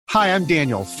Hi, I'm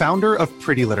Daniel, founder of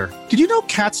Pretty Litter. Did you know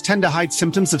cats tend to hide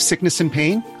symptoms of sickness and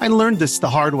pain? I learned this the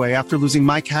hard way after losing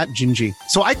my cat, Gingy.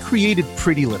 So I created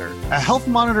Pretty Litter, a health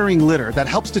monitoring litter that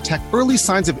helps detect early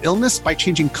signs of illness by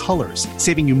changing colors,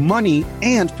 saving you money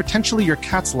and potentially your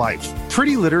cat's life.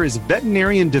 Pretty Litter is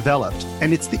veterinarian developed,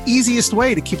 and it's the easiest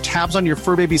way to keep tabs on your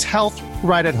fur baby's health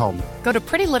right at home. Go to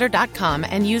prettylitter.com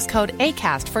and use code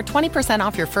ACAST for 20%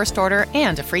 off your first order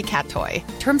and a free cat toy.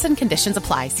 Terms and conditions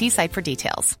apply. See site for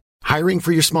details. Hiring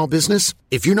for your small business?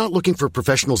 If you're not looking for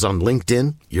professionals on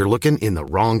LinkedIn, you're looking in the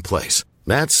wrong place.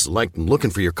 That's like looking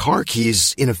for your car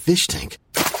keys in a fish tank.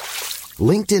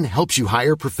 LinkedIn helps you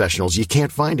hire professionals you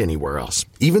can't find anywhere else,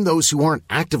 even those who aren't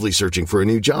actively searching for a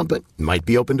new job but might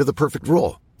be open to the perfect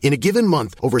role. In a given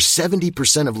month, over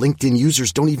 70% of LinkedIn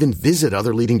users don't even visit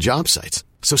other leading job sites.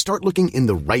 So start looking in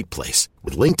the right place.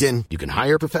 With LinkedIn, you can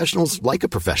hire professionals like a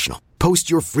professional. Post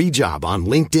your free job on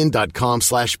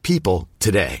linkedin.com/people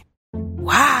today.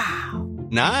 Wow.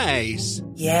 Nice.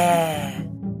 Yeah.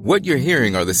 What you're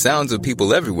hearing are the sounds of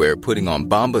people everywhere putting on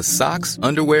Bombas socks,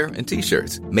 underwear, and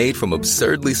T-shirts made from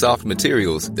absurdly soft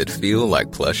materials that feel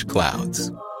like plush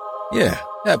clouds. Yeah,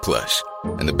 that plush.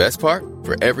 And the best part?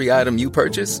 For every item you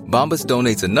purchase, Bombas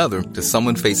donates another to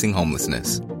someone facing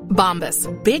homelessness. Bombas.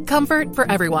 Big comfort for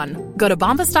everyone. Go to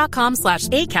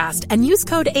bombas.com/ACAST and use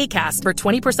code ACAST for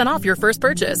 20% off your first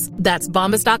purchase. That's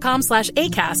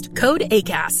bombas.com/ACAST. Code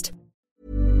ACAST.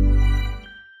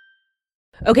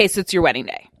 Okay, so it's your wedding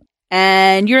day.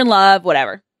 And you're in love,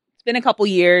 whatever. It's been a couple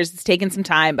years. It's taken some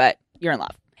time, but you're in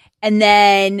love. And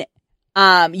then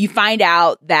you find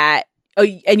out that,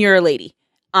 and you're a lady.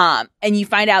 And you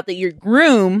find out that your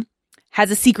groom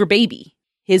has a secret baby.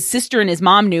 His sister and his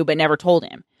mom knew, but never told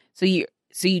him. So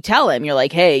you tell him, you're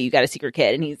like, hey, you got a secret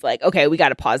kid. And he's like, okay, we got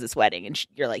to pause this wedding. And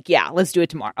you're like, yeah, let's do it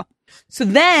tomorrow. So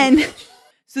then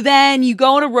you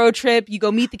go on a road trip. You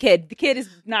go meet the kid. The kid is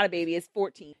not a baby. It's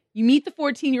 14. You meet the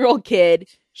 14-year-old kid.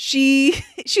 She's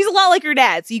a lot like her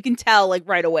dad. So you can tell like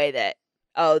right away that,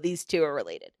 oh, these two are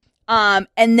related. And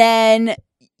then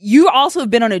you also have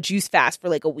been on a juice fast for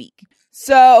like a week.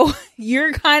 So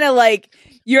you're kind of like,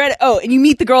 and you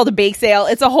meet the girl at the bake sale.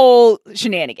 It's a whole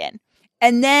shenanigan.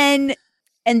 And then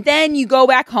you go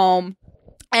back home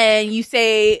and you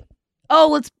say,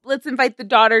 oh, let's invite the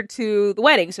daughter to the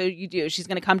wedding. So you do. She's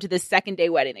going to come to this second day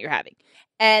wedding that you're having.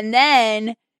 And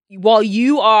then while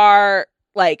you are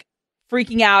like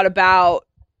freaking out about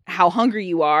how hungry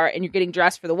you are and you're getting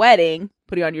dressed for the wedding,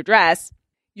 putting on your dress,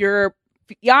 your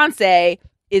fiance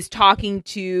is talking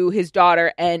to his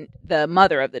daughter and the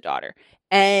mother of the daughter.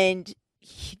 And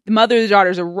the mother of the daughter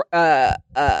is a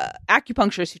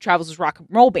acupuncturist who travels with rock and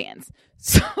roll bands.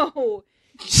 So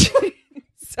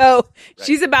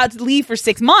she's about to leave for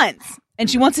 6 months and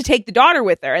she wants to take the daughter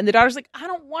with her. And the daughter's like, I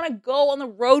don't want to go on the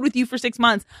road with you for 6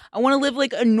 months. I want to live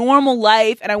like a normal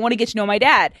life and I want to get to know my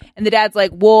dad. And the dad's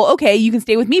like, well, okay, you can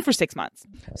stay with me for 6 months.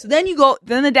 So then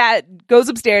the dad goes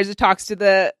upstairs and talks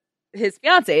to his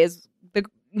fiance,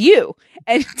 you,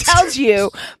 and tells you,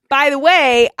 by the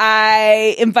way,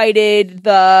 I invited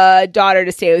the daughter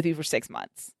to stay with you for 6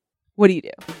 months. What do you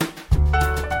do?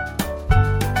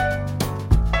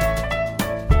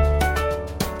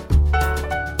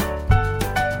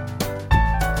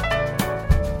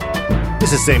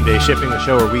 This is Same Day Shipping, the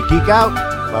show where we geek out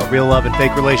about real love and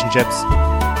fake relationships.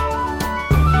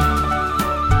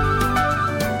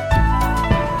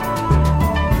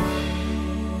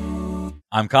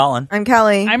 I'm Colin. I'm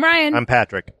Kelly. I'm Ryan. I'm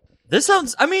Patrick. The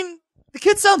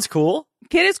kid sounds cool.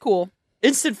 Kid is cool.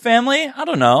 Instant family? I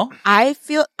don't know. I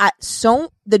feel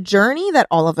the journey that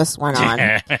all of us went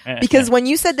on. Because when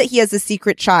you said that he has a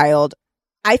secret child,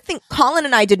 I think Colin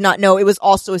and I did not know it was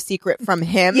also a secret from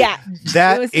him. Yeah.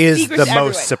 That is the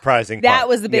most surprising part. That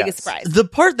was the biggest surprise. The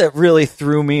part that really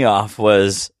threw me off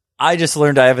was, I just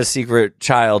learned I have a secret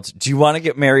child. Do you want to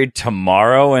get married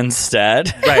tomorrow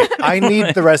instead? Right. I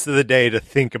need the rest of the day to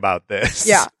think about this.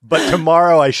 Yeah. But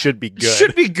tomorrow I should be good.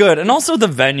 Should be good. And also the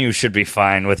venue should be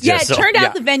fine with it turned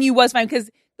out the venue was fine because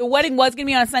the wedding was going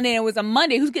to be on a Sunday and it was a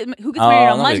Monday. Who gets married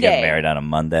on Monday? Get married on a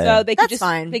Monday. So they could That's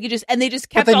fine. They just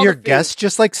kept. But then all your the food. guests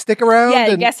just like stick around. Yeah,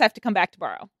 the guests have to come back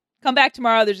tomorrow. Come back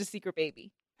tomorrow. There's a secret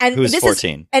baby. And who's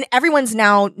 14? And everyone's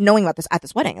now knowing about this at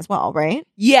this wedding as well, right?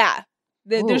 Yeah,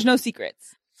 there's no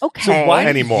secrents. Okay. So why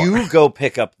anymore? Did you go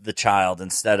pick up the child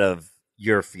instead of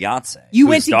your fiance? You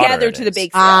went together to the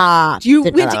bake sale.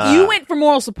 You went for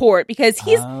moral support because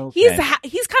he's kind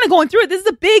of going through it. This is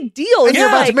a big deal. And you're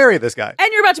about to marry this guy.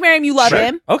 And you're about to marry him. You love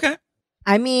him. Okay.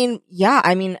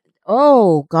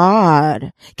 Oh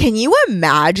God. Can you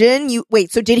imagine?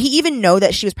 So did he even know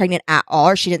that she was pregnant at all,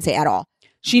 or she didn't say at all?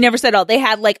 She never said at all. They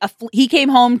had like he came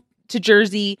home to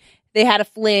Jersey. They had a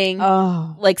fling,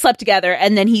 Oh. like slept together,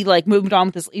 and then he like moved on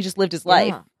with his. He just lived his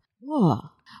life. Oh.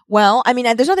 Well, I mean,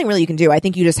 there's nothing really you can do. I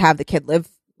think you just have the kid live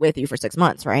with you for 6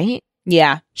 months, right?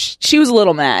 Yeah, she was a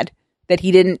little mad that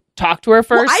he didn't talk to her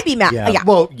first. Well, I'd be mad. Yeah. Yeah.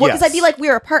 Well, because I'd be like,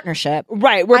 we're a partnership.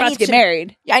 Right, we're I about need to get to-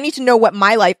 married. Yeah, I need to know what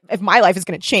if my life is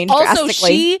going to change Also,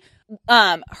 drastically.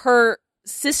 her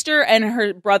sister and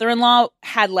her brother-in-law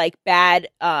had like bad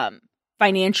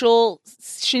financial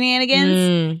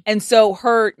shenanigans, and so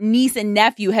her niece and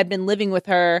nephew had been living with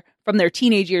her from their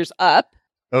teenage years up.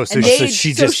 Oh, so And she- So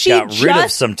she just got rid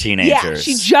of some teenagers. Yeah,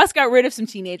 she just got rid of some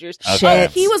teenagers. Okay.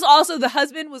 He was also the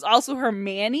husband was also her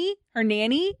nanny,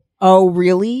 Oh,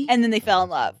 really? and then they fell in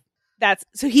love.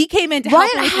 So he came in to Ryan,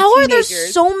 help her with how the are there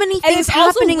teenagers. so many And things it's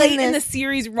also happening late in in the this?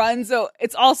 series run, so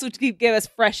it's also to give us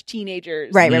fresh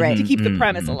teenagers, Right, right, right. to keep the Mhm,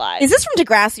 premise mhm. alive. Is this from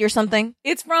Degrassi or something?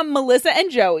 It's from Melissa and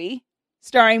Joey,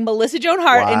 starring Melissa Joan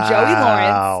Hart and Joey Lawrence.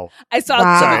 Wow. I saw a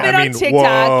Wow. clip of it I on mean,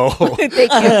 TikTok. whoa. Thank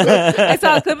you. I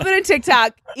saw a clip of it on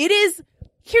TikTok. Here's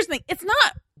the thing. It's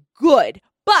not good,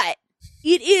 but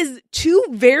it is two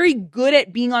very good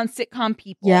at being on sitcom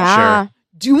people. Yeah.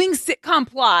 Doing sitcom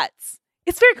plots.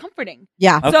 It's very comforting.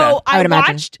 Yeah. Okay. So I would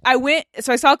imagine.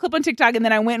 I saw a clip on TikTok and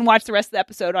then I went and watched the rest of the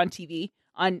episode on TV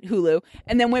on Hulu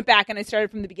and then went back and I started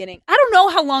from the beginning. I don't know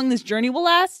how long this journey will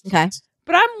last, Okay.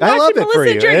 but I'm I watching love it Melissa for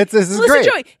you. and Joey. This is Melissa great.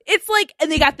 Joey. It's like,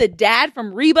 and they got the dad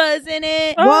from Reba's in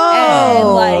it. Whoa. And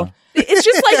like, it's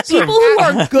just like people who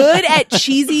are good at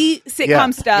cheesy sitcom Yeah.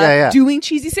 stuff Yeah, yeah. doing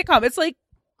cheesy sitcom. It's like,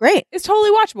 Great. it's totally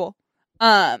watchable.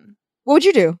 What would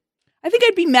you do? I think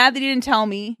I'd be mad that he didn't tell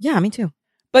me. Yeah, me too.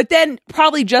 But then,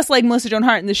 probably just like Melissa Joan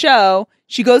Hart in the show,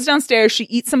 she goes downstairs, she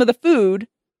eats some of the food,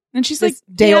 and she's like,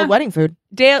 Day-old wedding food.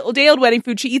 Day-old wedding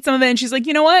food. She eats some of it, and she's like,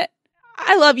 you know what?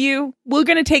 I love you. We're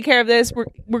gonna take care of this.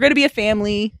 We're gonna be a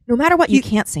family. No matter what, you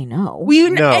can't say no.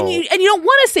 No. And you don't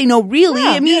want to say no, really.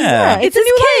 I mean, Yeah. it's his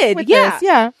kid. with Yeah. this.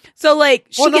 Yeah. So like,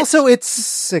 she Well, and gets also it's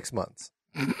 6 months,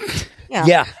 Yeah.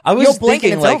 Yeah, I was You'll blink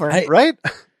and thinking it's like, over. right?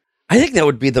 I think that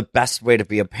would be the best way to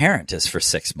be a parent is for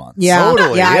 6 months. Yeah.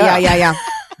 Totally, Yeah. yeah.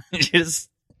 Just,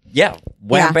 yeah,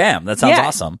 wham, Yeah. bam. That sounds Yeah.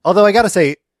 awesome. Although I got to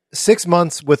say, 6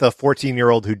 months with a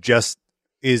 14-year-old who just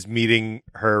is meeting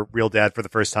her real dad for the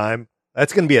first time,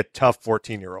 that's going to be a tough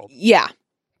 14-year-old. yeah.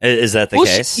 Is that the Well,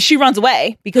 case? she runs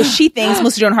away because she thinks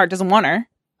Melissa Joan Hart doesn't want her.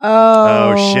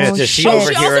 Oh, shit. Does she Oh,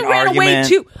 overhear she also an ran away argument?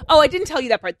 too. Oh, I didn't tell you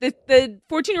that part. The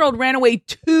 14-year-old ran away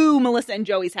to Melissa and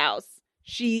Joey's house.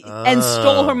 And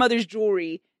stole her mother's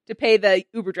jewelry to pay the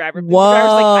Uber driver. The Uber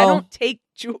driver's like, I don't take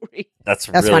jewelry. That's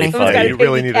That's really funny. Someone's funny. You pay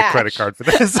really me need cash. a credit card for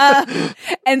this.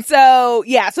 And so,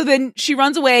 yeah, so then she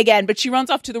runs away again, but she runs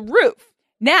off to the roof.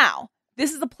 Now,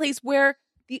 this is the place where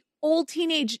the old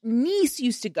teenage niece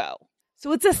used to go.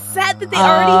 So it's a set that they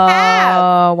already have.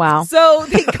 Oh, wow. So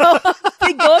they go up to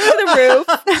the roof.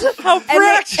 How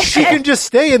and She can just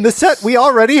stay in the set we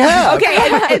already have.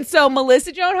 Okay, and so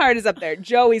Melissa Joan Hart is up there.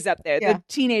 Joey's up there. Yeah. The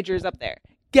teenager is up there.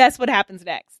 Guess what happens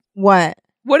next? What?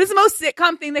 What is the most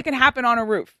sitcom thing that can happen on a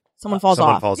roof? Someone falls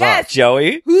Someone off. falls Yes. off.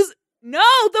 Joey? No,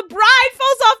 the bride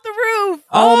falls off the roof.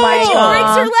 Oh my And she God.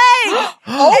 breaks her leg.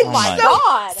 Oh my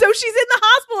God. So she's in the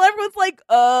hospital. Everyone's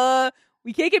like,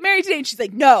 we can't get married today. And she's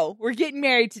like, no, we're getting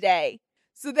married today.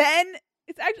 So then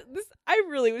it's actually this. I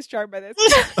really was charmed by this.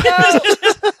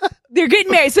 So they're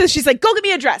getting married. So she's like, go get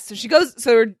me a dress. So she goes.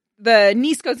 So the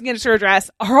niece goes and gets her a dress.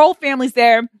 Her whole family's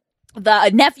there. The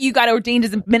nephew got ordained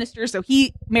as a minister, so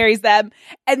he marries them.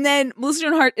 And then Melissa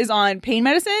Joan Hart is on pain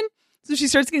medicine. So she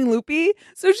starts getting loopy.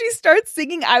 So she starts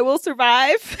singing I Will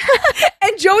Survive.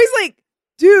 And Joey's like,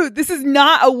 dude, this is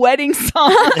not a wedding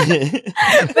song. But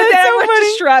then everyone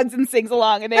just shrugs and sings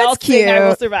along, and they all sing I Will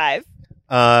cute. Survive.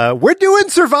 We're doing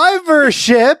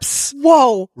survivorships.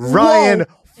 Whoa. Ryan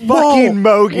fucking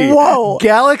Mogi. Whoa.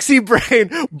 Galaxy Brain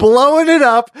blowing it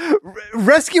up,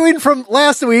 rescuing from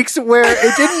last week's where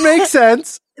it didn't make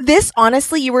sense. This,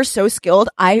 honestly, you were so skilled.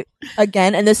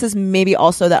 Again, and this is maybe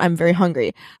also that I'm very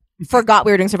hungry, forgot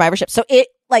we were doing survivorship. So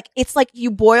it's like you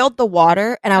boiled the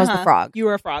water and I was the frog. You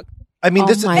were a frog. I mean, Oh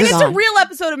this my And is it's God. a real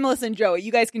episode of Melissa and Joey.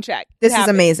 You guys can check. This It is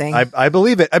happened. amazing. I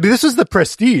believe it. I mean, this was the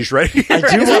prestige, right? I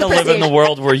do want to live in the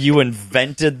world where you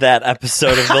invented that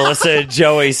episode of Melissa and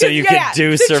Joey so you Yeah, could do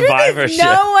the truth is, survivorship.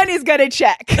 no one is going to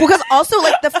check. Because also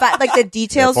like the fact, like the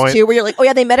details Good point. too, where you're like, oh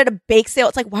yeah, they met at a bake sale.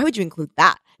 It's like, why would you include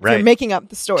that? If Right. You're making up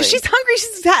the story. She's hungry.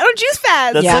 She's fat on juice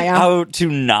fast. That's Yeah, like yeah. how to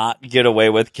not get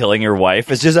away with killing your wife.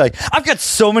 It's just like, I've got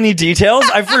so many details.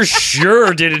 I for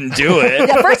sure didn't do it.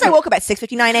 Yeah, first I woke up at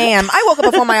 6:59 a.m. I woke up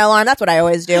before my alarm. That's what I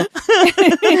always do.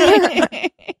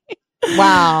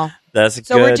 Wow. That's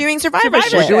So good. we're doing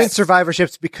survivorship. We're doing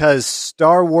survivorships because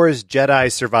Star Wars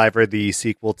Jedi Survivor, the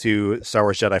sequel to Star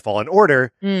Wars Jedi Fallen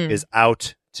Order, is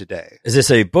out today. Is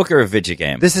this a book or a video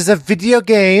game? This is a video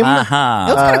game. Uh-huh. It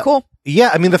looks kind of cool.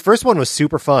 Yeah, I mean, the first one was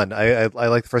super fun. I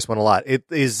like the first one a lot. It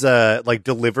is like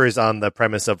delivers on the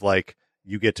premise of like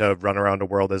you get to run around a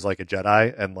world as like a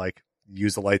Jedi and like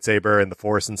use the lightsaber and the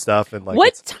Force and stuff. And like,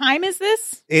 What time is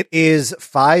this? it is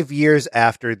 5 years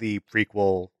after the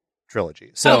prequel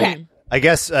trilogy. So Okay. I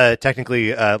guess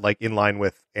technically like in line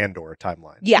with Andor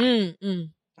timeline. Yeah.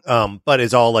 But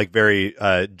is all like very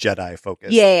Jedi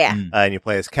focused. Yeah. And you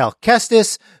play as Cal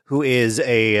Kestis, who is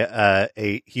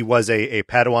he was a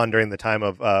Padawan during the time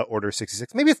of Order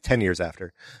 66. Maybe it's 10 years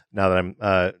after. Now that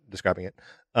I'm describing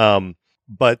it.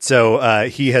 But so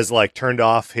he has like turned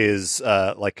off his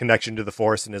like connection to the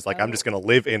Force and is like, I'm just going to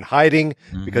live in hiding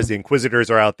because the Inquisitors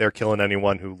are out there killing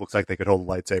anyone who looks like they could hold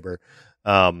a lightsaber.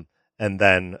 And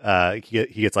then he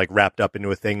gets like wrapped up into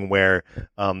a thing where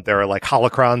there are like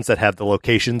holocrons that have the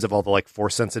locations of all the like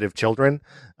Force sensitive children,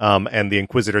 and the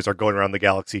Inquisitors are going around the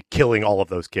galaxy killing all of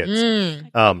those kids.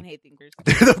 I hate thinkers.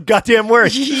 They're the goddamn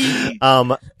worst.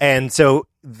 And so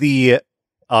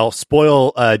I'll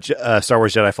spoil Star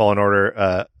Wars Jedi Fallen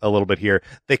Order a little bit here.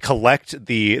 They collect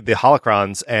the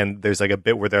holocrons, and there's like a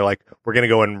bit where they're like, we're going to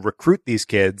go and recruit these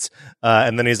kids.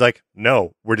 And then he's like,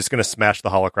 no, we're just going to smash the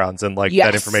holocrons. And like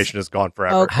that information is gone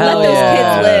forever. Okay. Let those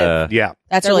kids live. Yeah.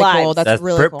 That's Their really lives. cool. That's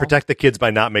really cool. Protect the kids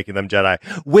by not making them Jedi,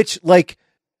 which like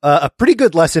a pretty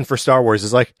good lesson for Star Wars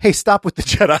is like, hey, stop with the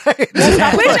Jedi. Which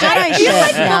I feel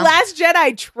like Yeah. The Last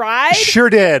Jedi tried.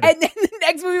 Sure did. And then the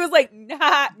next movie was like,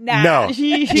 nah. No.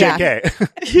 JK.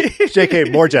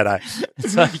 JK, more Jedi.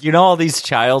 It's like, you know all these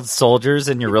child soldiers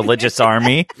in your religious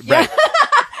army? Right.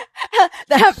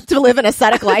 They have to live an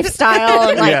ascetic lifestyle.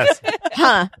 And like, Yes.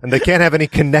 huh. And they can't have any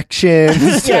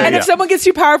connections. Yeah, and if someone gets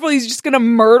too powerful, he's just going to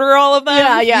murder all of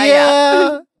them.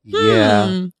 Yeah.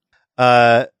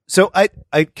 So I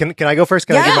can I go first?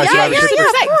 Can I give my survivorship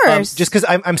first? of course. Just because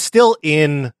I'm still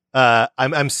in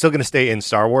I'm still going to stay in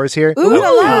Star Wars here. Ooh la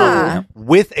la.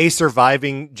 With a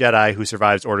surviving Jedi who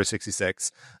survives Order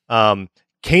 66. Kanan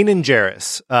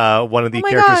Jarrus, one of the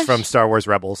characters gosh. from Star Wars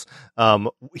Rebels.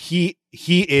 He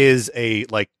is a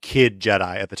like kid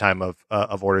Jedi at the time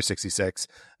of Order 66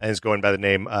 and is going by the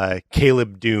name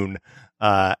Caleb Dune.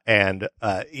 And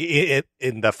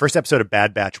in the first episode of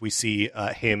Bad Batch, we see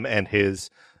him and his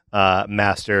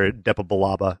master Depa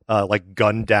Balaba like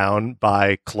gunned down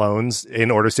by clones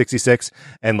in Order 66,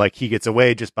 and like he gets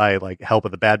away just by like help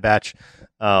of the Bad Batch,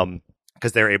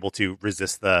 because they're able to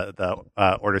resist the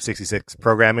Order 66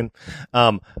 programming.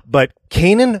 But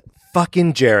Kanan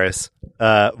fucking Jarrus,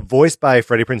 voiced by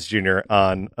Freddie Prinze Jr.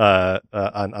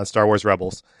 on Star Wars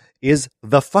Rebels, is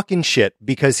the fucking shit,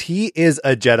 because he is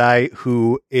a Jedi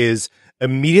who is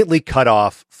immediately cut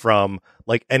off from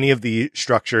like any of the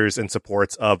structures and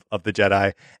supports of the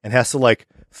Jedi, and has to like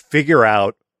figure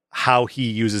out how he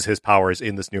uses his powers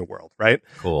in this new world, right?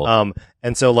 Cool.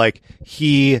 And so like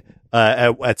he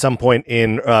at some point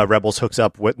in Rebels meets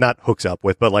up with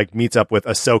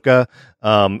Ahsoka,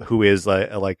 who is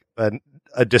like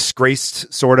a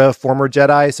disgraced sort of former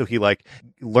Jedi. So he like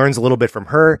learns a little bit from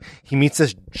her. He meets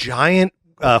this giant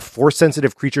Force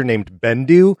sensitive creature named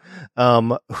Bendu,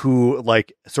 who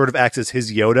like sort of acts as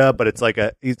his Yoda, but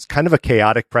it's kind of a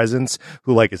chaotic presence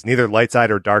who like is neither light side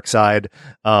or dark side.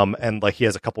 And like he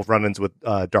has a couple of run-ins with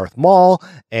Darth Maul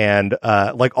and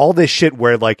like all this shit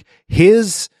where like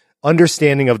his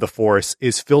understanding of the Force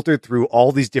is filtered through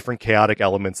all these different chaotic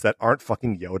elements that aren't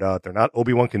fucking Yoda. They're not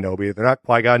Obi-Wan Kenobi. They're not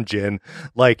Qui-Gon Jinn.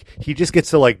 Like he just gets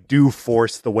to like do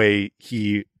Force the way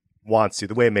he wants to,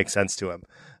 the way it makes sense to him.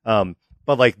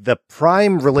 But like the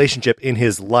prime relationship in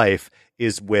his life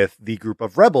is with the group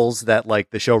of rebels that like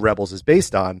the show Rebels is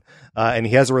based on. And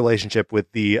he has a relationship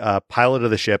with the pilot of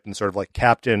the ship and sort of like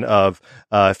captain of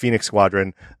Phoenix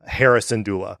Squadron, Hera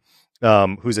Syndulla,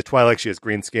 who's a Twi'lek. She has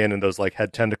green skin and those like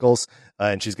head tentacles.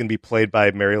 And she's going to be played by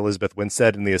Mary Elizabeth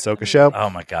Winstead in the Ahsoka show. Oh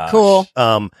my gosh. Cool.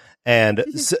 And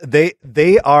so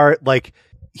they are like,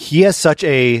 he has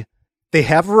they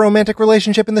have a romantic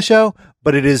relationship in the show,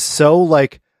 but it is so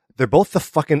like, they're both the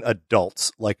fucking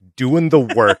adults, like doing the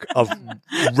work of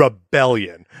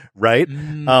rebellion, right?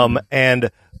 And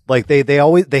like they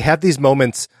have these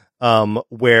moments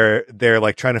where they're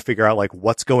like trying to figure out like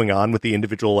what's going on with the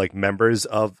individual like members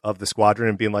of the squadron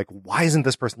and being like, why isn't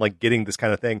this person like getting this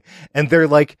kind of thing? And they're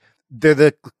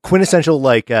the quintessential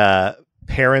like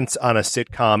parents on a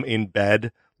sitcom in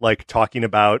bed, like talking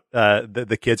about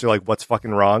the kids are like, what's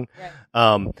fucking wrong?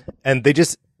 Right. And they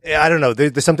just, I don't know,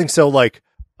 there's something so like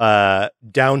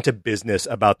down to business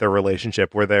about their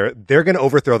relationship, where they're going to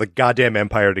overthrow the goddamn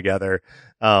empire together.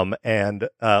 And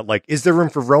like, is there room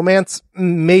for romance?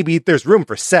 Maybe. There's room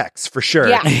for sex for sure.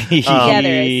 Yeah, yeah,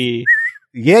 there is.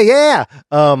 Yeah.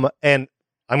 And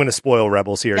I'm going to spoil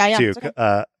Rebels here too.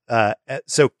 Okay.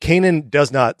 So Kanan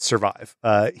does not survive.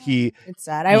 It's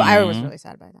sad. I was really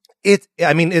sad by that.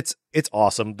 It's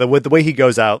awesome. The way he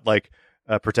goes out, like,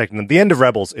 protecting them. The end of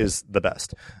Rebels is the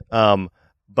best.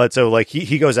 But so like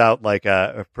he goes out like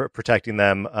protecting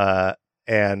them,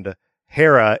 and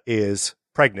Hera is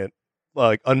pregnant,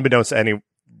 like unbeknownst to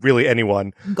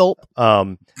anyone. Gulp.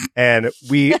 And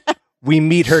we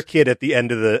meet her kid at the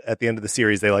end of the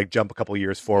series. They like jump a couple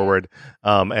years forward,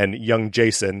 and young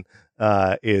Jason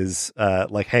is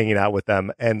like hanging out with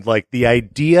them, and like the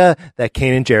idea that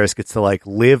Kanan Jarrus gets to like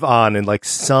live on in like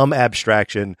some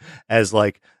abstraction as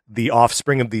like the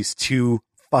offspring of these two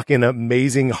fucking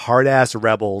amazing hard ass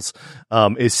rebels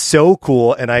is so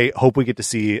cool, and I hope we get to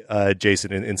see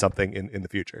Jason in something in the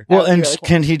future. Well, and really cool.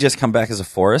 Can he just come back as a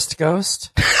forest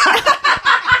ghost?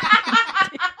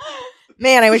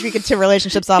 Man, I wish we could tip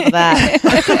relationships off of that.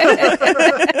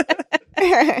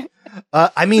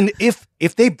 I mean, if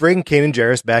they bring Kanan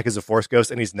Jarrus back as a Force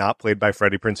Ghost and he's not played by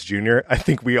Freddie Prinze Jr., I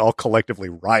think we all collectively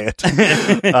riot.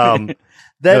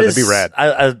 That'd be rad.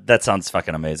 That sounds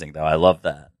fucking amazing, though. I love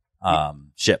that.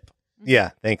 Ship. Yeah,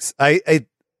 thanks. I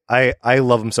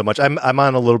love him so much. I'm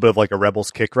on a little bit of like a Rebels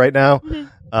kick right now.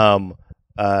 Mm-hmm.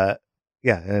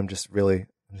 Yeah, and I'm just really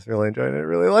enjoying it. I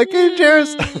really like Kanan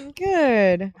Jarrus.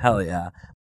 Good. Hell yeah.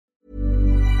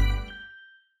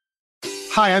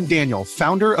 Hi, I'm Daniel,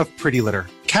 founder of Pretty Litter.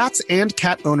 Cats and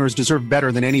cat owners deserve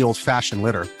better than any old-fashioned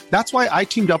litter. That's why I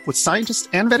teamed up with scientists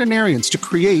and veterinarians to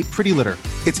create Pretty Litter.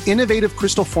 Its innovative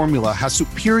crystal formula has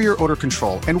superior odor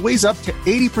control and weighs up to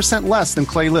 80% less than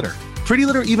clay litter. Pretty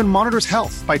Litter even monitors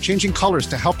health by changing colors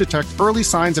to help detect early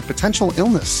signs of potential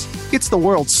illness. It's the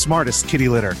world's smartest kitty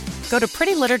litter. Go to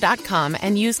prettylitter.com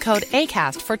and use code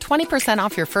ACAST for 20%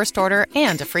 off your first order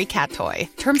and a free cat toy.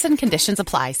 Terms and conditions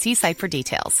apply. See site for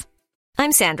details.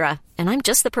 I'm Sandra, and I'm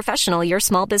just the professional your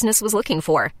small business was looking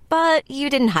for. But you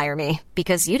didn't hire me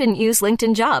because you didn't use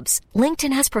LinkedIn Jobs.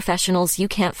 LinkedIn has professionals you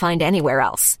can't find anywhere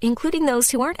else, including those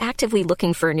who aren't actively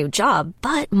looking for a new job,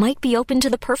 but might be open to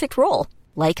the perfect role,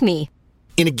 like me.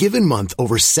 In a given month,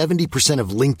 over 70% of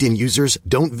LinkedIn users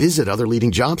don't visit other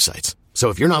leading job sites. So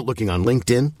if you're not looking on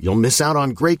LinkedIn, you'll miss out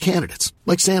on great candidates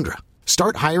like Sandra.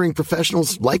 Start hiring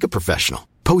professionals like a professional.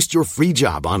 Post your free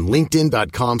job on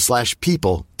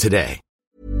linkedin.com/people today.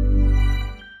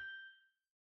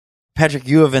 Patrick,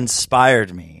 you have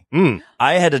inspired me.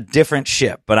 I had a different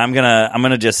ship, but I'm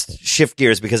gonna just shift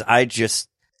gears because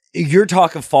your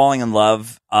talk of falling in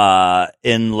love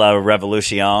in La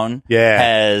Revolution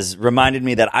has reminded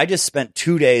me that I just spent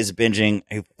 2 days binging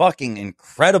a fucking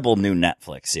incredible new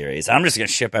Netflix series. I'm just gonna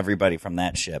ship everybody from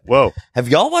that ship. Whoa. Have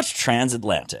y'all watched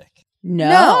Transatlantic?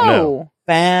 No.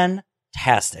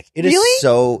 Fantastic. It is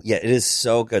it is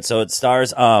so good. So it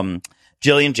stars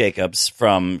Jillian Jacobs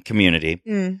from Community.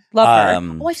 Love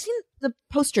her. I've seen the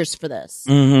posters for this.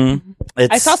 Mm-hmm.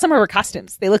 I saw some of her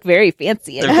costumes. They look very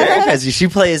fancy. They're very fancy. She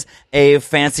plays a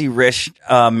fancy, rich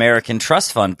American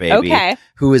trust fund baby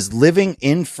who is living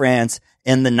in France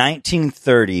in the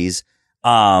 1930s,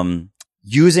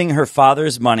 using her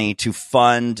father's money to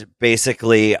fund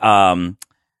basically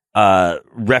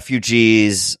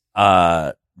refugees,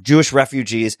 Jewish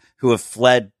refugees who have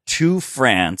fled to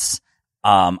France,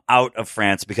 out of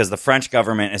France because the French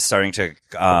government is starting to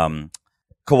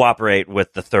cooperate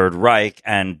with the Third Reich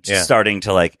and starting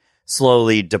to like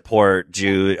slowly deport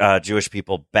Jewish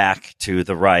people back to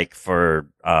the Reich for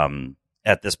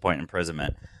at this point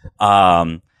imprisonment.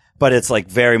 But it's like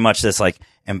very much this like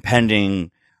impending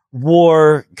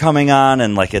war coming on,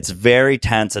 and like it's very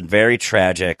tense and very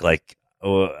tragic. Like,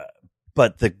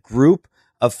 but the group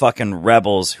of fucking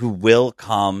rebels who will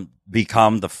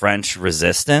become the French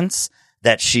resistance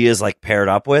that she is like paired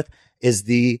up with is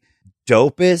the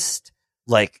dopest,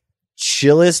 like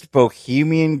chillest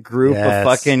bohemian group of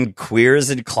fucking queers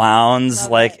and clowns.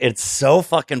 It's so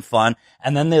fucking fun.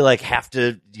 And then they like have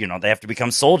to, they have to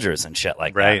become soldiers and shit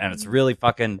like that. And it's really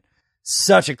fucking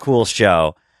such a cool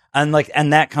show. And like,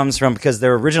 and that comes from because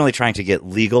they're originally trying to get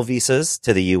legal visas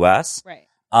to the US. Right.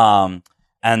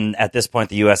 And at this point,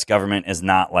 the U.S. government is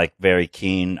not like very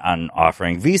keen on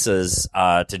offering visas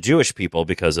to Jewish people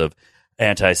because of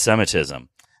anti-Semitism.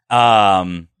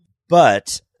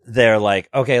 But they're like,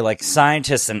 okay, like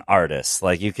scientists and artists,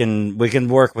 like we can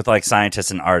work with like scientists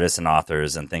and artists and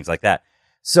authors and things like that.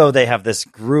 So they have this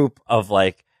group of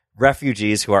like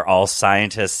refugees who are all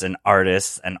scientists and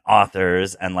artists and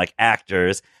authors and like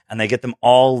actors, and they get them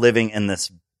all living in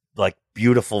this like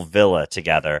beautiful villa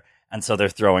together. And so they're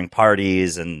throwing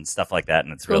parties and stuff like that.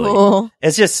 And it's really, Cool.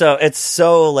 it's just so, it's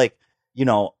so like, you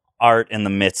know, art in the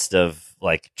midst of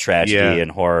like tragedy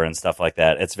and horror and stuff like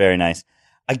that. It's very nice.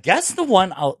 I guess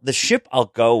the ship I'll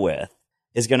go with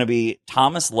is going to be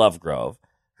Thomas Lovegrove,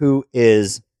 who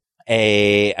is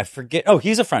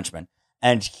he's a Frenchman.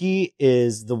 And he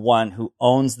is the one who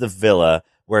owns the villa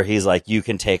where he's like, you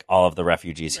can take all of the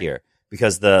refugees here.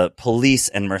 Because the police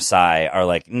in Marseille are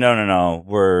like, no,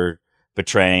 we're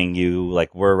betraying you.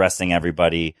 Like, we're arresting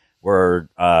everybody. We're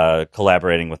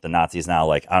collaborating with the Nazis now,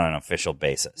 like, on an official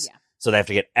basis. Yeah. So they have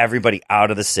to get everybody out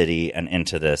of the city and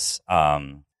into this,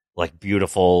 like,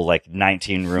 beautiful, like,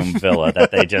 19-room villa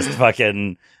that they just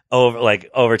fucking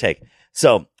overtake.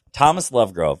 So Thomas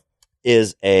Lovegrove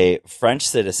is a French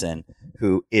citizen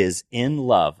who is in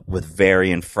love with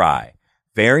Varian Fry.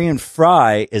 Varian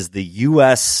Fry is the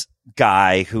U.S.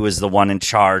 guy who is the one in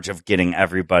charge of getting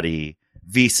everybody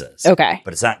visas. Okay.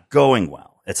 But it's not going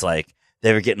well. It's like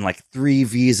they were getting like 3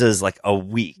 visas like a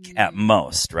week at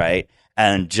most, right?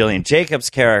 And Gillian Jacobs'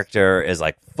 character is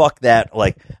like, fuck that.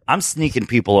 Like, I'm sneaking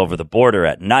people over the border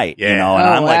at night, you know, and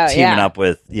I'm like teaming up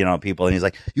with, you know, people. And he's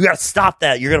like, you got to stop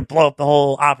that. You're going to blow up the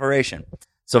whole operation.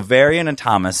 So Varian and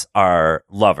Thomas are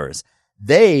lovers.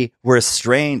 They were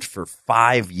estranged for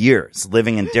 5 years,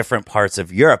 living in different parts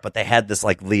of Europe, but they had this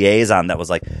like liaison that was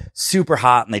like super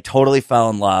hot, and they totally fell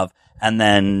in love and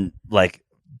then like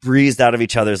breezed out of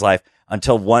each other's life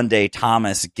until one day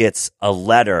Thomas gets a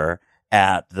letter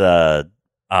at the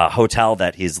hotel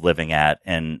that he's living at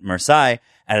in Marseille,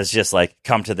 and it's just like,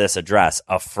 come to this address,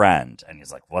 a friend. And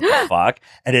he's like, what the fuck?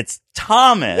 And it's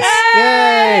Thomas.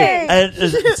 Yay! And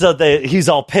so he's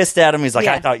all pissed at him. He's like,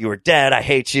 I thought you were dead. I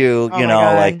hate you. Oh you know,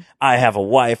 like, I have a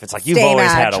wife. It's like, you've Stay always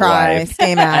mad, had a Try. wife.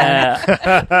 Stay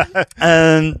mad.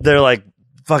 And they're like,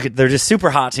 fuck it. They're just super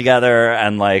hot together,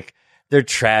 and like, they're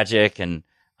tragic, and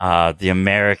the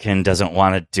American doesn't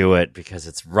want to do it because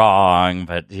it's wrong,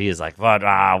 but he's like, "But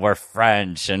we're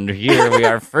French, and here we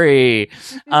are free."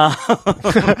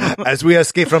 As we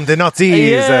escape from the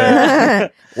Nazis.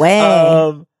 Way.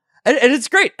 And it's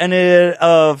great. And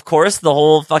of course, the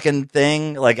whole fucking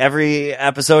thing, like every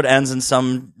episode ends in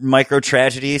some micro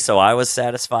tragedy. So I was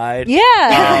satisfied.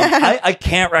 Yeah. I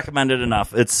can't recommend it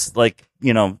enough. It's like,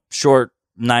 you know, short,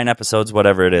 9 episodes,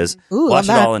 whatever it is. Ooh, watch it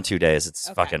love that. all in 2 days. It's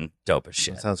fucking dope as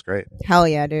shit. That sounds great. Hell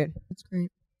yeah, dude. That's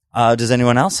great. Does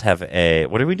anyone else have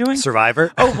what are we doing?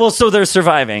 Survivor? Oh, well, so they're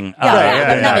surviving.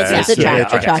 It's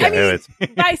a track. I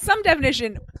mean, by some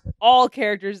definition, all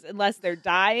characters, unless they're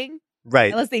dying,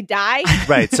 Right. unless they die.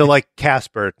 Right. So, like,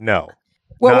 Casper, no.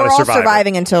 Well, Not we're a all survivor.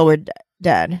 surviving until we're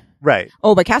dead. Right.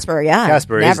 Oh, but Casper, yeah.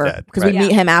 Casper is never. dead, Because right. we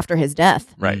meet him after his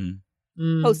death. Right.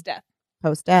 Post-death.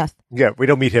 Post-death. Yeah, we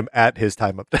don't meet him at his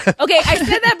time of death. Okay, I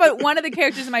said that, but one of the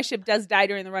characters in my ship does die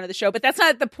during the run of the show, but that's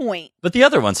not the point. But the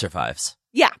other one survives.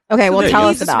 Yeah. Okay, well, So tell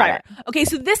he's us a about survivor. it. Okay,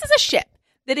 so this is a ship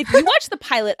that if you watch the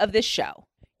pilot of this show,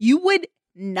 you would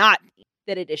not think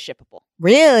that it is shippable.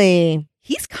 Really?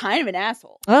 He's kind of an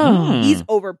asshole. Oh. He's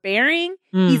overbearing.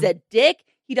 He's a dick.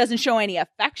 He doesn't show any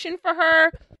affection for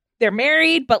her. They're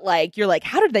married, but like, you're like,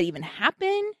 how did that even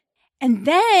happen? And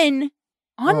then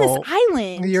on this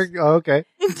island, okay.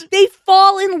 they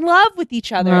fall in love with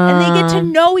each other and they get to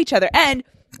know each other. And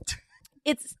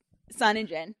it's Sun and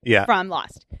Jin from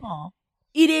Lost.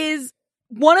 It is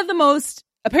one of the most,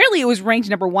 apparently it was ranked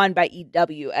number 1 by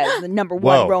EW as the number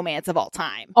 1 romance of all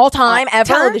time. All time, ever?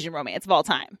 Television romance of all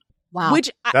time. Wow.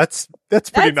 Which That's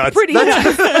pretty nuts. Pretty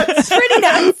nuts. That's pretty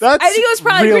nuts. That's I think it was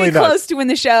probably really pretty nuts. close to win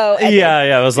the show.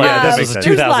 Yeah, it was like this was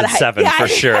there was a lot of hype. 2007 for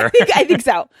sure. I think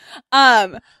so.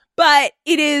 But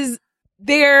it is,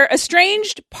 they're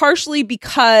estranged partially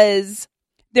because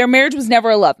their marriage was never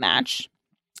a love match.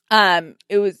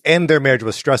 It was, And their marriage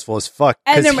was stressful as fuck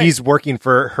And because their he's working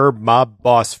for her mob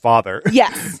boss father.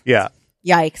 yes. Yeah.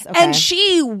 Yikes. Okay. And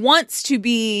she wants to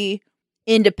be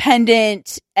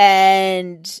independent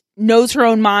and knows her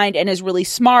own mind and is really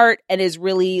smart and is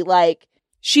really like,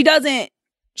 she's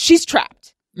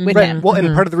trapped with Right. him. Well,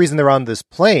 and part of the reason they're on this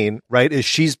plane, right, is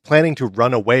she's planning to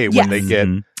run away when they get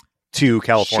to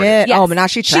California. Shit. Yes. Oh, but now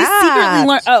she She secretly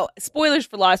learned. Oh, spoilers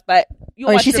for Lost, but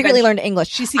she secretly learned English.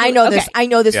 She I know this. okay. I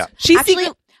know this. Yeah. She Actually,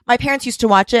 my parents used to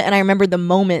watch it, and I remember the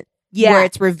moment Yeah. where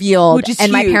it's revealed, Which is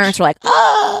and my huge. parents were like,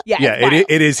 "Oh, Yeah, Yeah, it's wild.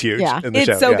 it is huge Yeah. in the It's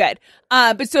show. so yeah. good.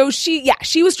 But so she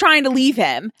was trying to leave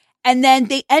him, and then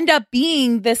they end up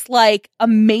being this like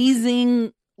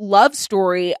amazing love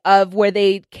story of where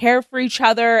they care for each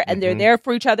other and they're there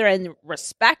for each other and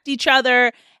respect each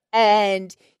other.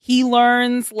 And he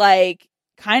learns like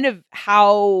kind of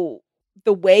how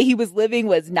the way he was living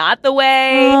was not the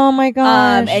way. Oh my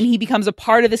gosh. And he becomes a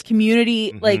part of this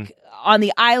community, like on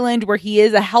the island where he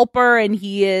is a helper and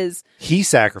he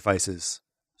sacrifices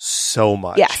so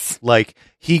much. Yes. Like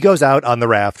he goes out on the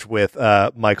raft with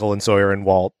Michael and Sawyer and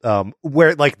Walt,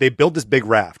 where like they build this big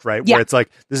raft, right? Yeah. Where it's like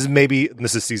this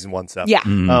is season 1 stuff.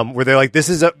 Yeah. Where they're like, this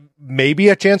is maybe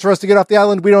a chance for us to get off the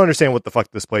island. We don't understand what the fuck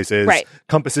this place is. Right.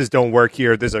 Compasses don't work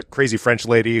here. There's a crazy French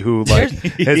lady who like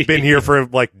has been here for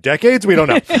like decades. We don't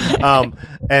know.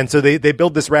 And so they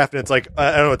build this raft, and it's like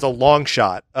I don't know. It's a long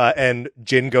shot, and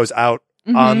Jin goes out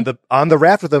on the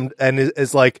raft with them, and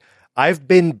is like, I've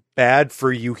been bad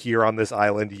for you here on this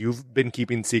island. You've been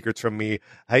keeping secrets from me.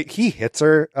 He hits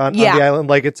her on the island.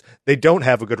 Like they don't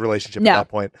have a good relationship at that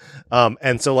point.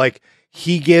 And so like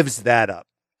he gives that up.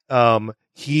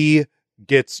 He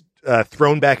gets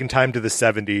thrown back in time to the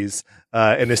 70s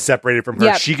and is separated from her.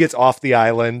 Yep. She gets off the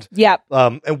island. Yep.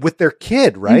 And with their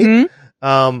kid, right?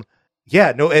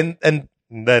 Yeah. No. And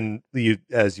then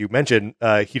as you mentioned,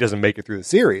 he doesn't make it through the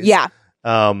series. Yeah.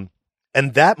 And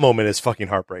that moment is fucking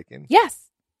heartbreaking. Yes.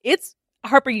 It's a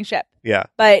heartbreaking ship. Yeah.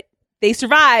 But they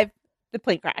survive the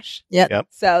plane crash. Yep.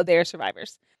 So they're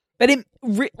survivors. But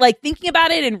like thinking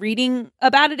about it and reading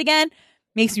about it again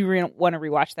makes me want to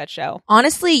rewatch that show.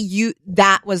 Honestly,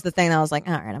 that was the thing that I was like,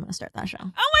 all right, I'm going to start that show. Oh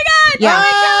my God. Yeah.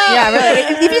 Oh, Yeah,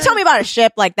 really. If you tell me about a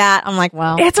ship like that, I'm like,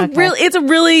 well, it's a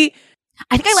really,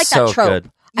 I think I like So that trope.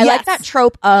 good. I like that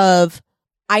trope of,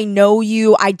 I know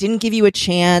you, I didn't give you a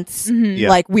chance. Yeah.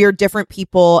 Like we're different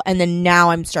people. And then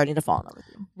now I'm starting to fall in love with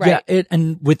you. right. Yeah,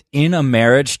 and within a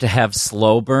marriage to have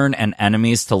slow burn and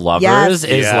enemies to lovers Yes.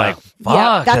 is Yeah. like, fuck.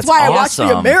 Yeah, that's why I watch awesome.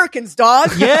 The Americans,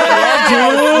 dog. Yeah,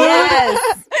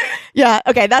 Yes. Yeah.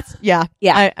 Okay. Yeah.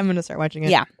 I'm going to start watching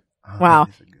it. Yeah. Wow.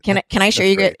 Can I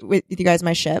share That's with you guys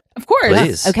my ship? Of course.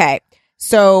 Please. Okay.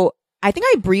 So I think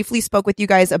I briefly spoke with you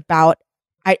guys about,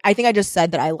 I think I just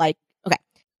said that okay.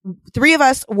 3 of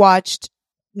us watched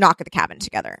Knock at the Cabin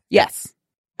together. Yes.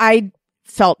 I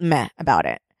felt meh about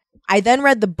it. I then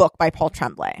read the book by Paul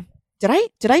Tremblay. Did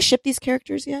I ship these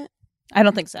characters yet? I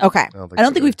don't think so. Okay. I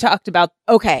don't think we've talked about.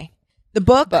 Okay. The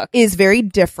book is very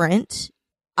different.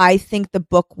 I think the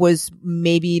book was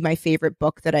maybe my favorite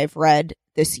book that I've read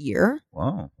this year.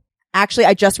 Wow. Actually,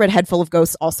 I just read Head Full of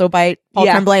Ghosts also by Paul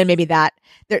Tremblay, and maybe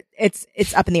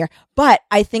it's up in the air. But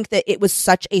I think that it was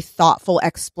such a thoughtful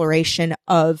exploration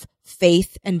of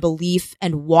faith and belief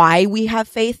and why we have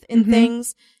faith in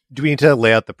things. Do we need to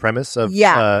lay out the premise of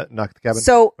Knock at the Cabin?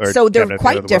 So they're Cabin at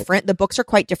quite the World? different. The books are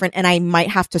quite different, and I might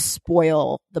have to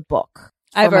spoil the book.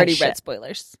 I've for my already ship. read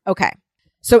spoilers. Okay.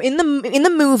 So in the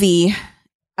movie,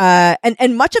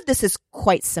 and much of this is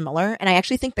quite similar, and I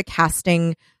actually think the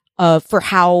casting of for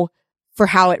how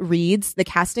it reads, the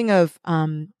casting of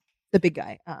the big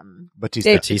guy,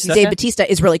 Batista. Dave Batista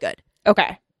is really good.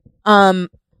 Okay.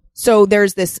 So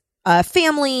there's this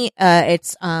family.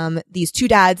 It's these 2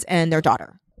 dads and their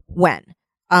daughter, Wen.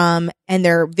 And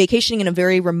they're vacationing in a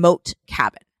very remote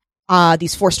cabin.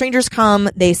 These 4 strangers come.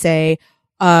 They say,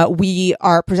 we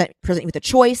are presenting you with a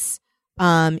choice.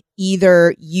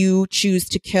 Either you choose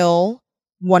to kill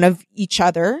one of each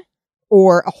other,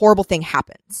 or a horrible thing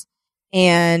happens.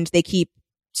 And they keep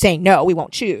saying, no, we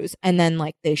won't choose. And then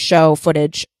like they show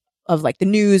footage of like the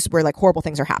news where like horrible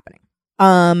things are happening.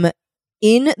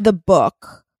 In the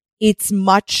book, it's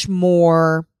much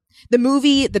more, the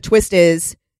movie, the twist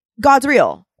is God's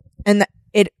real. And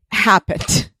it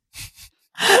happened.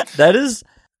 That is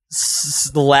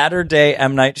the latter day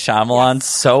M. Night Shyamalan,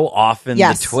 so often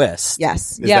the twist.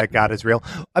 Yes. Is that God is real?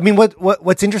 I mean,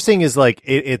 what's interesting is like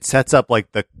it sets up like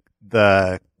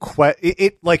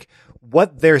like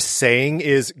what they're saying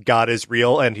is God is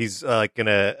real and he's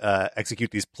gonna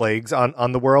execute these plagues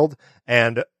on the world,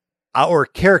 and our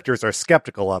characters are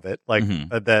skeptical of it. Like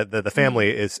the family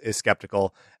is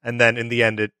skeptical, and then in the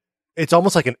end it's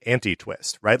almost like an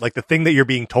anti-twist, right? Like the thing that you're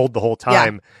being told the whole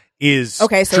time is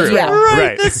okay. So true.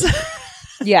 Right. Right.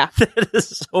 Yeah. That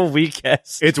is so weak.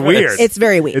 It's weird. It's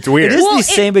very weak. It's weird. It is the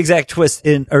same exact twist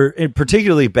in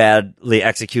particularly badly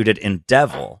executed in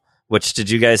Devil. Which, did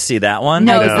you guys see that one?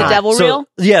 No, is the devil real?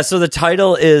 Yeah, so the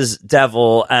title is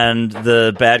Devil and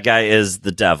the bad guy is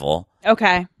the devil.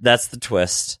 Okay. That's the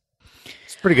twist.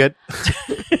 It's pretty good.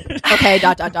 Okay. ...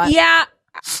 Yeah.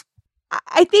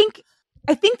 I think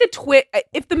the twist,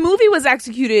 if the movie was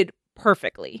executed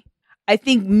perfectly, I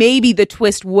think maybe the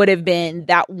twist would have been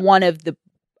that one of the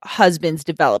husbands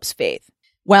develops faith.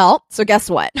 Well, so guess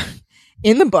what?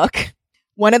 In the book,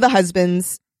 one of the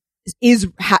husbands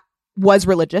was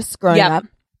religious growing up,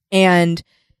 and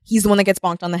he's the one that gets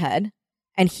bonked on the head,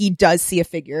 and he does see a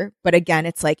figure. But again,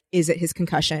 it's like, is it his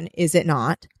concussion? Is it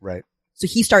not? Right. So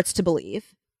he starts to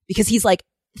believe because he's like,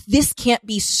 this can't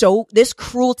be this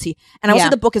cruelty. And I will say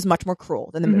the book is much more cruel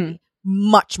than the movie.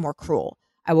 Much more cruel.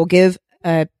 I will give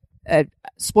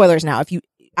spoilers now.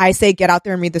 I say get out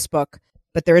there and read this book,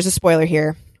 but there is a spoiler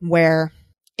here where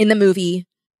in the movie,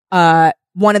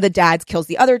 one of the dads kills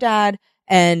the other dad,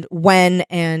 and Wen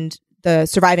and the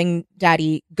surviving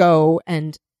daddy go,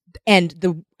 and the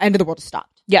end of the world is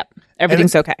stopped. Yep.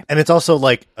 Everything's okay. And it's also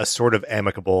like a sort of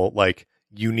amicable, like,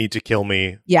 you need to kill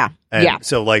me. Yeah. And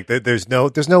so like there's no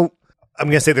I'm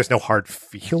going to say there's no hard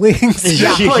feelings.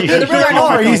 Yeah. Like, there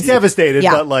are. He's devastated,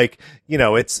 Yeah. but like, you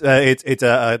know, it's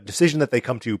a decision that they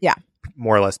come to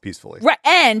more or less peacefully. Right.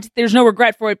 And there's no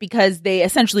regret for it because they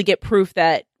essentially get proof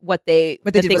that what they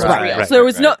did think was was right. real. Right, so there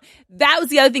was right. that was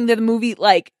the other thing that the movie,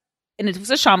 like, and it was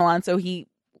a Shyamalan, so he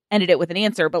ended it with an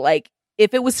answer, but like,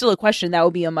 if it was still a question, that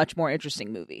would be a much more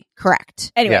interesting movie.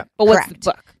 Correct. Anyway, Yeah. but what's Correct.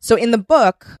 the book? So in the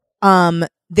book,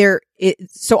 there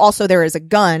is a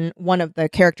gun. One of the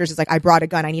characters is like, I brought a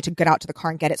gun. I need to get out to the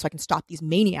car and get it so I can stop these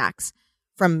maniacs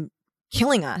from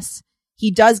killing us.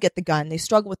 He does get the gun. They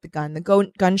struggle with the gun.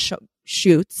 The gun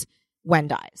shoots. Wen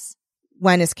dies.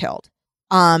 Wen is killed.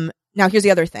 Now here's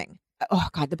the other thing. Oh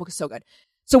God, the book is so good.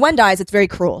 So Wen dies. It's very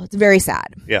cruel. It's very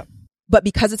sad. Yeah. But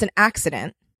because it's an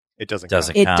accident, It doesn't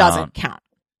it doesn't count.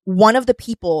 One of the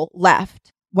people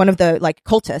left, one of the like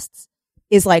cultists,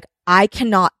 is like, I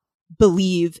cannot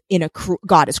believe in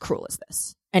God as cruel as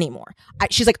this anymore.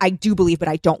 She's like, I do believe, but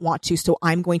I don't want to, so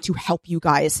I'm going to help you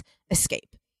guys escape.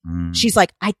 She's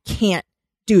like, I can't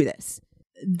do this.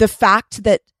 The fact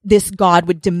that this God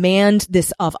would demand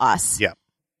this of us,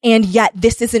 and yet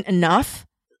this isn't enough.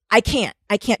 I can't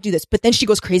do this. But then she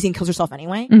goes crazy and kills herself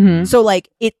anyway. Mm-hmm. So like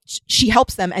she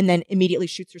helps them and then immediately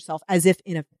shoots herself as if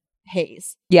in a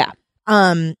haze. Yeah.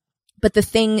 But the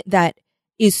thing that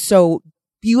is so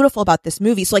beautiful about this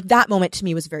movie, so like that moment to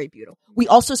me was very beautiful. We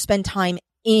also spend time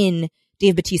in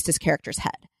Dave Bautista's character's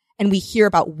head, and we hear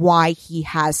about why he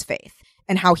has faith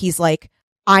and how he's like,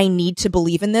 I need to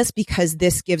believe in this because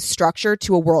this gives structure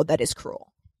to a world that is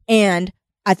cruel. And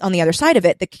on the other side of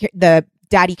it, the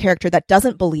daddy character that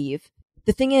doesn't believe,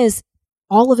 the thing is,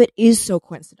 all of it is so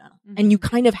coincidental, and you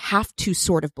kind of have to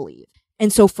sort of believe.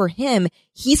 And so for him,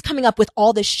 he's coming up with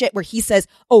all this shit where he says,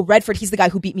 oh, Redford, he's the guy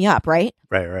who beat me up, right?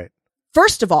 Right.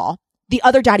 First of all, the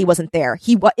other daddy wasn't there.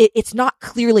 It's not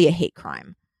clearly a hate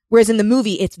crime. Whereas in the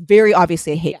movie, it's very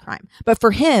obviously a hate crime. But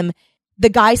for him, the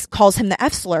guy calls him the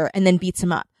F slur and then beats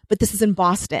him up. But this is in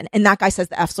Boston, and that guy says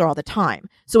the F slur all the time.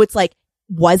 So it's like,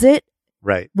 was it?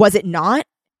 Right. Was it not?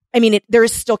 I mean, there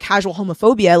is still casual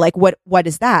homophobia. Like, what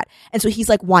is that? And so he's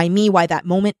like, why me? Why that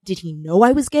moment? Did he know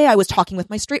I was gay? I was talking with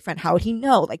my straight friend. How would he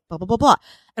know? Like, blah, blah, blah, blah,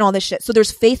 and all this shit. So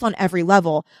there's faith on every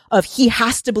level of he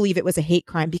has to believe it was a hate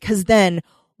crime, because then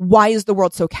why is the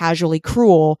world so casually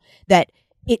cruel that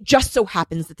it just so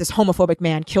happens that this homophobic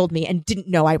man killed me and didn't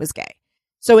know I was gay?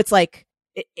 So it's like,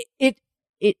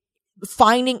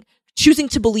 choosing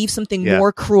to believe something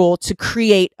more cruel to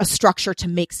create a structure to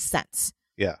make sense.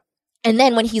 Yeah. And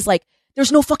then when he's like,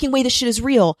 there's no fucking way this shit is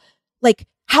real. Like,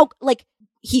 how, like,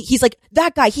 he's like,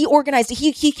 that guy, he organized it.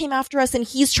 He came after us and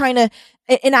he's trying to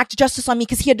enact justice on me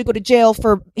because he had to go to jail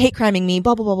for hate criming me,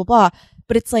 blah, blah, blah, blah, blah.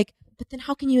 But it's like, but then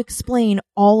how can you explain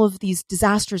all of these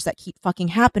disasters that keep fucking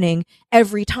happening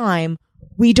every time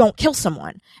we don't kill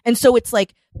someone? And so it's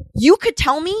like, you could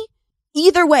tell me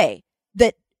either way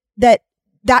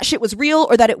that shit was real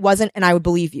or that it wasn't, and I would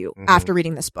believe you after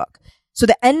reading this book. So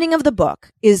the ending of the book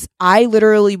is, I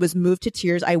literally was moved to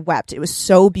tears. I wept. It was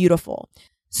so beautiful.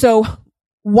 So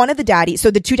one of the daddies,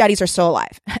 so the two daddies are still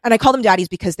alive. And I call them daddies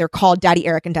because they're called Daddy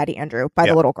Eric and Daddy Andrew by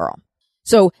the little girl.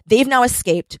 So they've now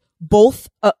escaped. Both,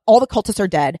 all the cultists are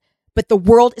dead, but the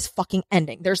world is fucking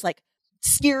ending. There's like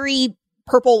scary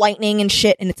purple lightning and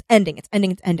shit, and it's ending.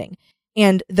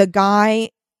 And the guy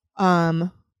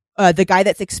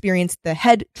that's experienced the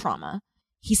head trauma,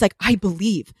 he's like, I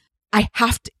believe.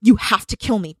 You have to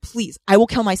kill me, please. I will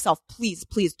kill myself, please.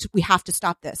 We have to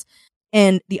stop this.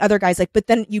 And the other guy's like, but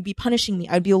then you'd be punishing me.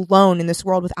 I'd be alone in this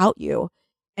world without you.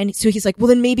 And so he's like, well,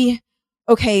 then maybe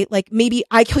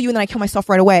I kill you and then I kill myself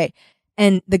right away.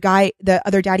 And the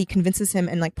other daddy convinces him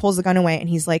and like pulls the gun away. And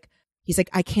he's like,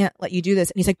 I can't let you do this.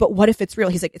 And he's like, but what if it's real?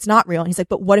 He's like, it's not real. And he's like,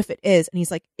 but what if it is? And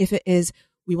he's like, if it is,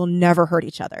 we will never hurt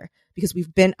each other because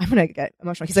I'm going to get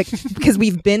emotional. He's like, because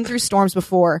we've been through storms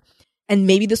before. And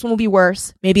maybe this one will be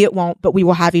worse. Maybe it won't, but we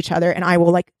will have each other and I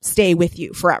will like stay with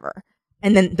you forever.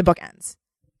 And then the book ends.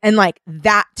 And like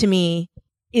that to me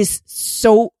is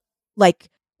so like,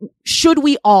 should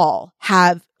we all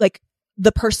have like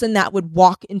the person that would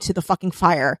walk into the fucking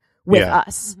fire with Yeah.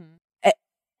 us.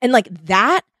 And like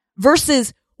that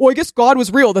versus, I guess God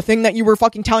was real. The thing that you were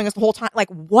fucking telling us the whole time. Like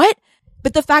what?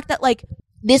 But the fact that like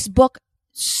this book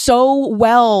so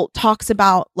well talks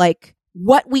about like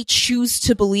what we choose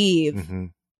to believe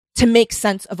to make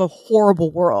sense of a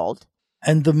horrible world.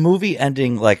 And the movie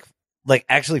ending like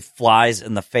actually flies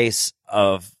in the face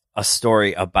of a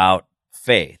story about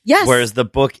faith. Yes. Whereas the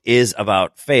book is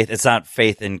about faith. It's not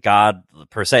faith in God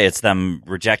per se. It's them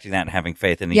rejecting that and having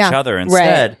faith in each other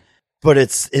instead. Right. But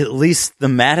it's at least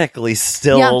thematically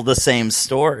still the same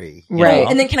story. you Right. know?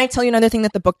 And then can I tell you another thing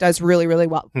that the book does really, really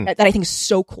well that I think is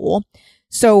so cool?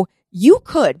 So you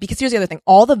could, because here's the other thing,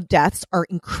 all the deaths are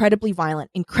incredibly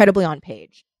violent, incredibly on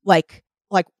page. Like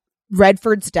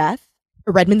Redmond's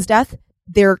death,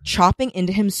 they're chopping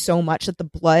into him so much that the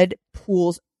blood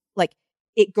pools, like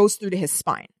it goes through to his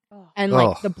spine. And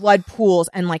like the blood pools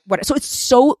and like what, so it's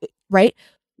so, right?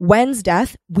 Wen's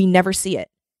death, we never see it.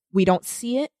 We don't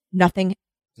see it.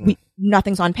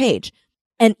 Nothing's on page.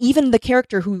 And even the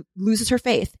character who loses her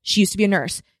faith, she used to be a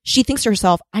nurse. She thinks to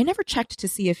herself, I never checked to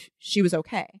see if she was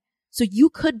okay. So you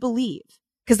could believe,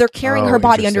 because they're carrying her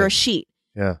body under a sheet.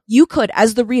 Yeah. You could,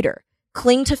 as the reader,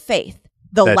 cling to faith,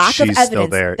 the That lack of she's still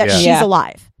evidence there, that yeah. she's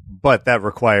alive. But that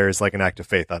requires like an act of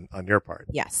faith on your part.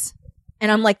 Yes.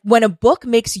 And I'm like, when a book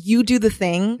makes you do the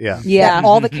thing, Yeah. that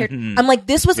all the characters, I'm like,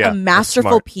 this was Yeah, a that's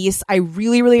masterful smart. piece. I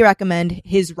really, really recommend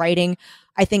his writing.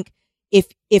 I think if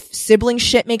sibling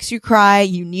shit makes you cry,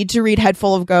 you need to read Head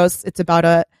Full of Ghosts. It's about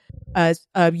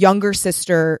a younger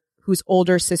sister whose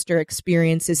older sister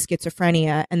experiences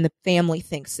schizophrenia, and the family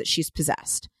thinks that she's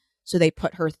possessed. So they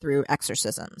put her through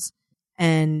exorcisms,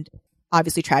 and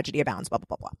obviously tragedy abounds, blah, blah,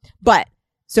 blah, blah. But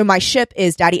so my ship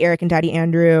is Daddy Eric and Daddy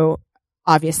Andrew.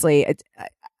 Obviously,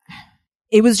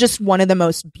 it was just one of the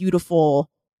most beautiful.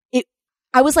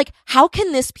 I was like, how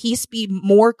can this piece be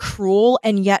more cruel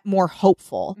and yet more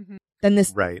hopeful than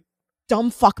this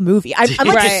dumb fuck movie? I'm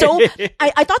like so.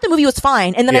 I thought the movie was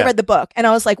fine, and then I read the book, and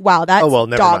I was like, wow, that's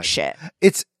never dog mind. shit.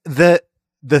 It's the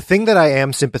thing that I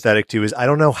am sympathetic to is I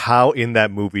don't know how in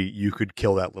that movie you could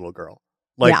kill that little girl.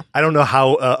 Like I don't know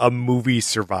how a movie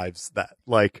survives that.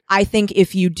 Like I think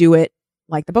if you do it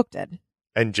like the book did,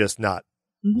 and just not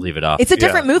Leave it off. it's a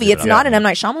different movie. Leave it It's off. not an M.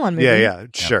 Night Shyamalan movie. Yeah,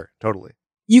 sure, totally.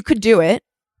 You could do it,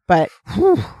 but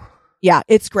yeah,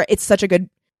 it's great. It's such a good.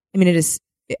 I mean, it is.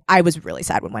 I was really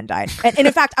sad when Wen died, and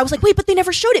in fact, I was like, wait, but they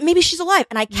never showed it. Maybe she's alive,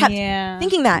 and I kept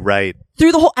thinking that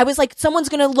through the whole. I was like, someone's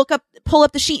gonna pull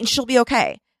up the sheet, and she'll be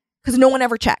okay because no one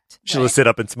ever checked. She'll just sit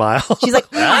up and smile. She's like,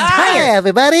 hi,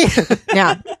 everybody.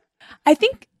 Yeah,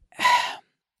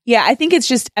 I think it's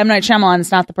just M. Night Shyamalan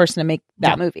is not the person to make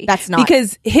that movie. That's not.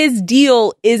 Because his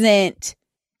deal isn't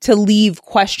to leave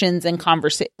questions and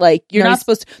conversation. Like, you're not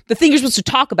supposed to, the thing you're supposed to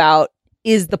talk about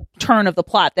is the turn of the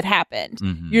plot that happened.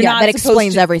 You're not that supposed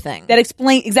explains to- everything. That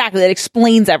explains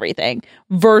everything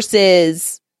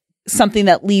versus something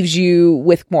that leaves you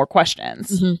with more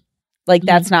questions. Like,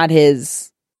 that's not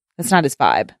his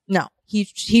vibe. No, he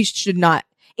should not.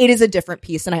 It is a different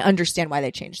piece, and I understand why they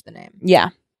changed the name. Yeah.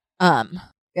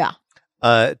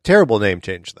 Terrible name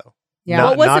change though. Yeah.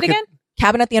 What was it again?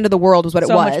 Cabin at the End of the World was what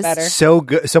So it was. much better. So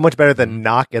good, so much better than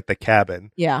knock at the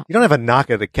cabin. Yeah. You don't have a knock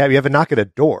at the cabin. You have a knock at a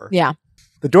door. Yeah.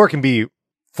 The door can be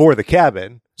for the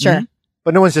cabin. Sure.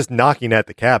 But no one's just knocking at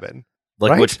the cabin.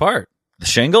 Like right? which part? The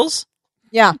shingles?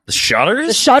 Yeah. The shutters?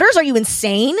 The shutters? Are you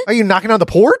insane? Are you knocking on the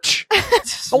porch?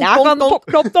 Knock on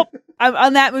the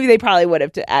on that movie, they probably would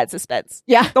have to add suspense.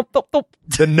 Yeah.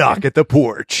 The knock at the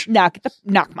porch. Knock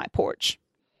my porch.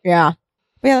 Yeah.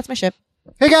 But yeah, that's my ship.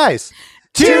 Hey guys.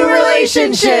 Two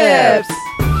relationships.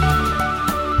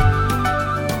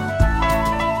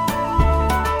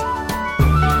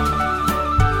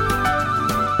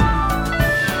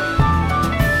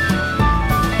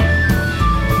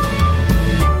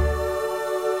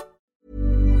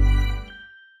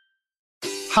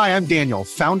 Hi, I'm Daniel,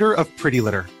 founder of Pretty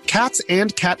Litter. Cats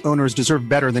and cat owners deserve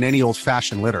better than any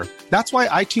old-fashioned litter. That's why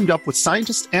I teamed up with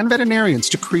scientists and veterinarians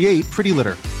to create Pretty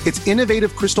Litter. Its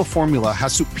innovative crystal formula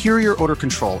has superior odor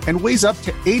control and weighs up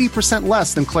to 80%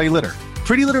 less than clay litter.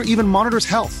 Pretty Litter even monitors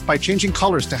health by changing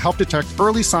colors to help detect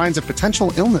early signs of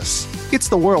potential illness. It's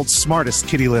the world's smartest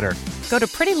kitty litter. Go to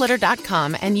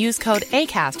prettylitter.com and use code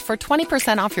ACAST for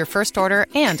 20% off your first order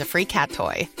and a free cat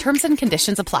toy. Terms and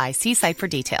conditions apply. See site for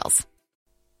details.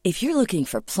 If you're looking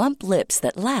for plump lips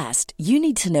that last, you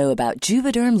need to know about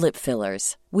Juvederm lip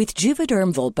fillers. With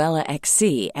Juvederm Volbella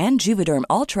XC and Juvederm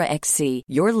Ultra XC,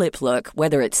 your lip look,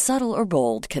 whether it's subtle or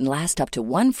bold, can last up to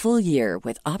 1 full year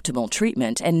with optimal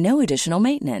treatment and no additional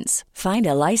maintenance. Find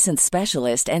a licensed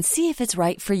specialist and see if it's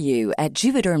right for you at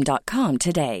Juvederm.com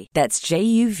today. That's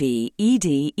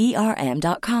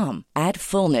JUVEDERM.com. Add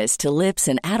fullness to lips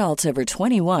in adults over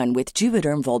 21 with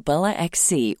Juvederm Volbella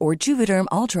XC or Juvederm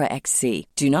Ultra XC.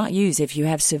 Do not use if you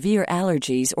have severe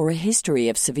allergies or a history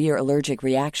of severe allergic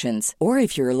reactions, or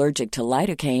if you're allergic to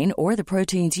lidocaine or the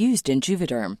proteins used in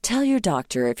Juvederm. Tell your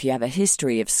doctor if you have a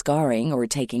history of scarring or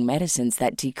taking medicines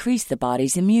that decrease the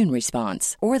body's immune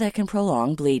response or that can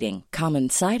prolong bleeding. Common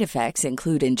side effects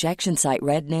include injection site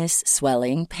redness,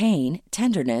 swelling, pain,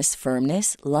 tenderness,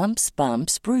 firmness, lumps,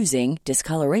 bumps, bruising,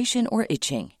 discoloration, or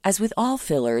itching. As with all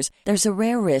fillers, there's a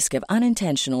rare risk of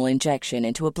unintentional injection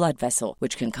into a blood vessel,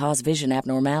 which can cause vision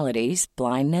abnormalities,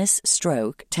 blindness,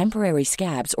 stroke, temporary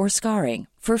scabs, or scarring.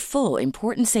 For full,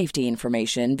 important safety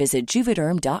information, visit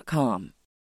Juvederm.com.